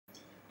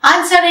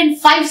Answer in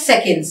 5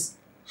 seconds.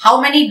 How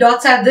many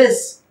dots are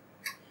this?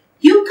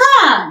 You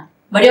can't,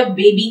 but your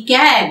baby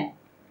can.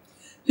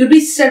 You'll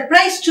be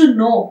surprised to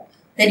know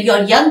that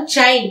your young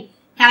child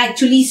can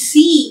actually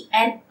see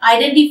and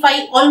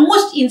identify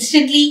almost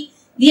instantly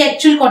the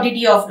actual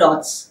quantity of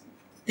dots.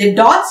 The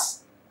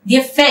dots, the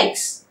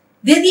effects,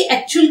 they're the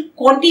actual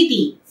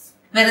quantity,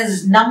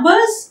 whereas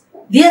numbers,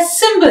 they are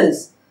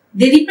symbols.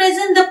 They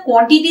represent the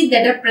quantity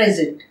that are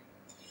present.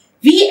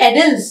 We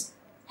adults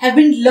have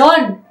been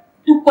learned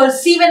to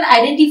perceive and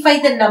identify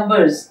the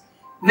numbers,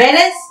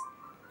 whereas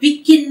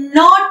we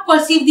cannot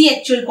perceive the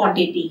actual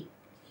quantity.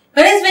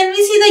 Whereas when we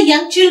see the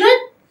young children,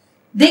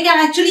 they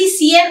can actually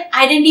see and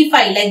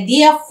identify like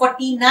they are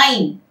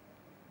 49.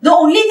 The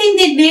only thing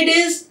they did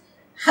is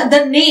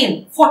the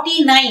name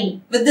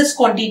 49 with this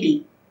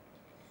quantity.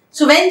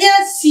 So when they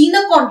are seen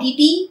a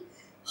quantity,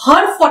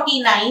 heard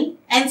 49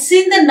 and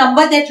seen the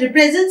number that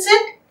represents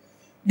it,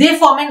 they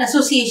form an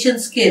association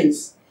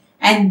skills.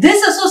 And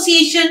this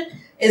association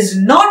is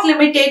not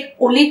limited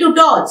only to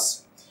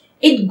dots.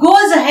 It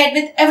goes ahead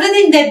with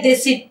everything that they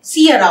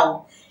see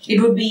around.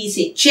 It would be,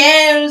 say,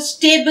 chairs,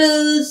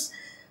 tables,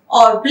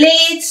 or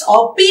plates,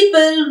 or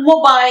people,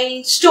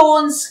 mobile,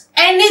 stones,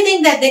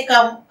 anything that they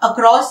come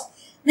across,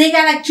 they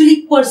can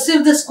actually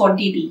perceive this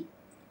quantity.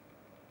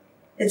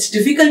 It's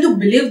difficult to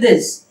believe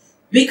this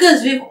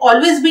because we've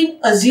always been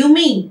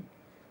assuming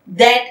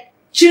that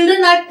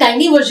children are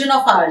tiny version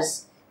of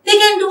ours. They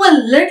can do a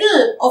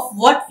little of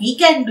what we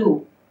can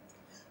do.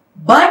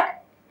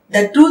 But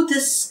the truth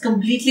is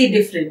completely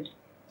different.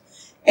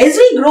 As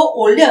we grow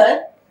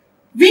older,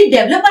 we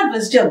develop our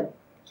wisdom.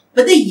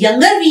 But the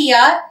younger we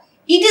are,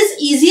 it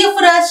is easier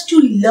for us to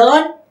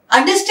learn,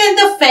 understand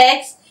the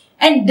facts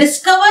and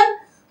discover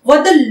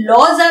what the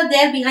laws are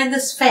there behind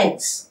these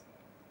facts.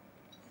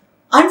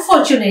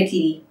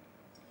 Unfortunately,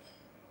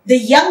 when the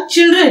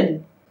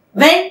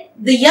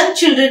young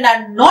children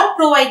are not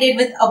provided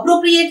with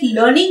appropriate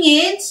learning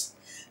aids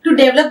to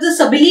develop these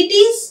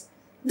abilities,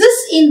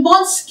 this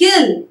inborn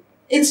skill,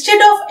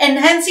 instead of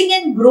enhancing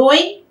and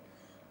growing,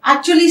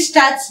 actually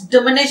starts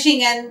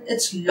diminishing and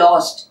it's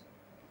lost.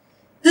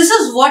 This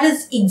is what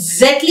has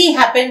exactly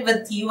happened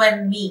with you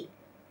and me.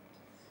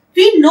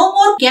 We no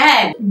more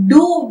can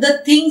do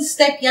the things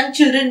that young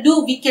children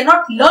do. We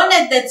cannot learn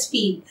at that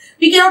speed.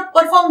 We cannot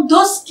perform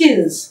those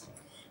skills.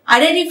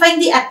 Identifying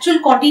the actual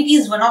quantity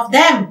is one of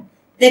them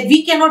that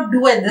we cannot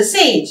do at this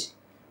age.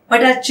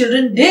 But our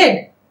children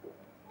did.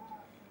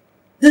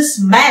 This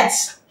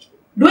maths,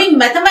 doing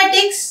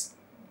mathematics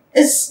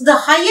is the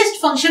highest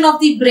function of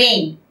the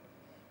brain.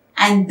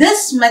 And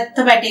this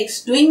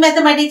mathematics, doing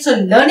mathematics or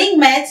learning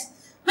maths,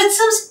 which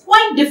seems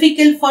quite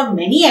difficult for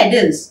many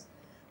adults,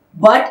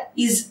 but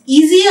is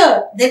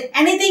easier than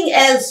anything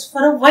else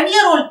for a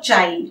 1-year-old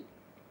child.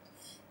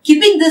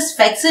 Keeping these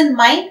facts in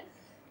mind,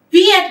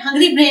 we at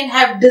Hungry Brain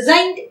have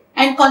designed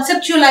and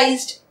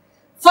conceptualized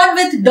Fun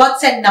with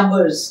Dots and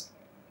Numbers.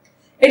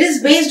 It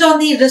is based on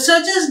the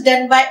researches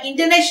done by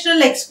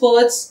international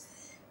experts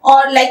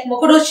or like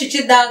Makoto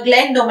Shichida,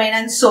 Glenn Domain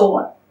and so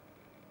on.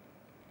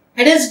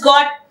 It has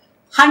got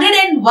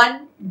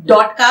 101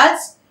 dot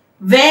cards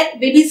where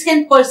babies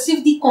can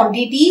perceive the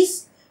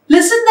quantities,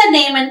 listen the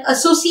name and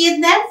associate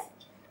them.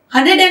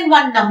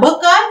 101 number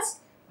cards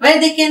where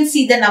they can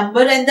see the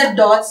number and the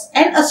dots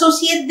and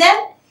associate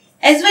them,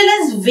 as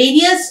well as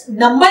various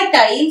number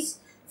tiles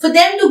for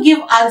them to give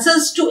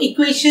answers to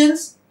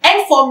equations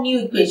and form new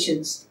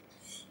equations.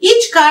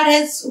 Each card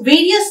has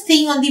various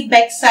things on the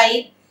back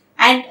side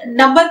and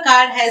number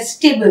card has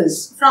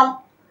tables from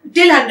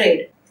till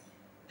 100.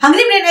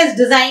 Hungry Brain has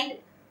designed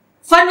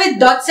Fun with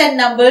Dots and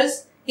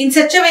Numbers in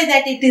such a way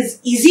that it is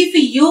easy for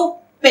you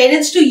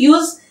parents to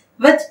use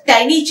with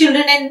tiny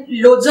children and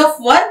loads of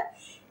work,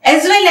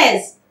 as well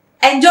as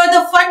enjoy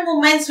the fun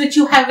moments which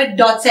you have with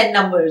dots and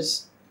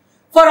numbers.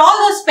 For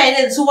all those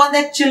parents who want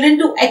their children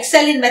to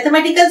excel in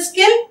mathematical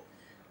skill,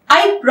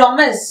 I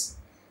promise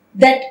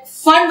that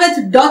Fun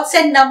with Dots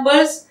and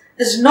Numbers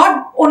is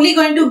not only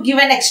going to give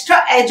an extra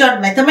edge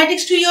on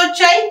mathematics to your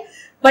child,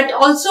 but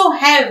also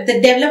have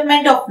the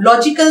development of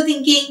logical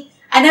thinking,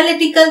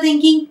 analytical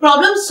thinking,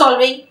 problem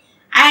solving,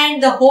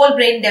 and the whole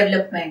brain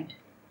development.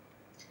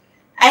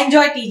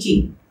 Enjoy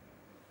teaching.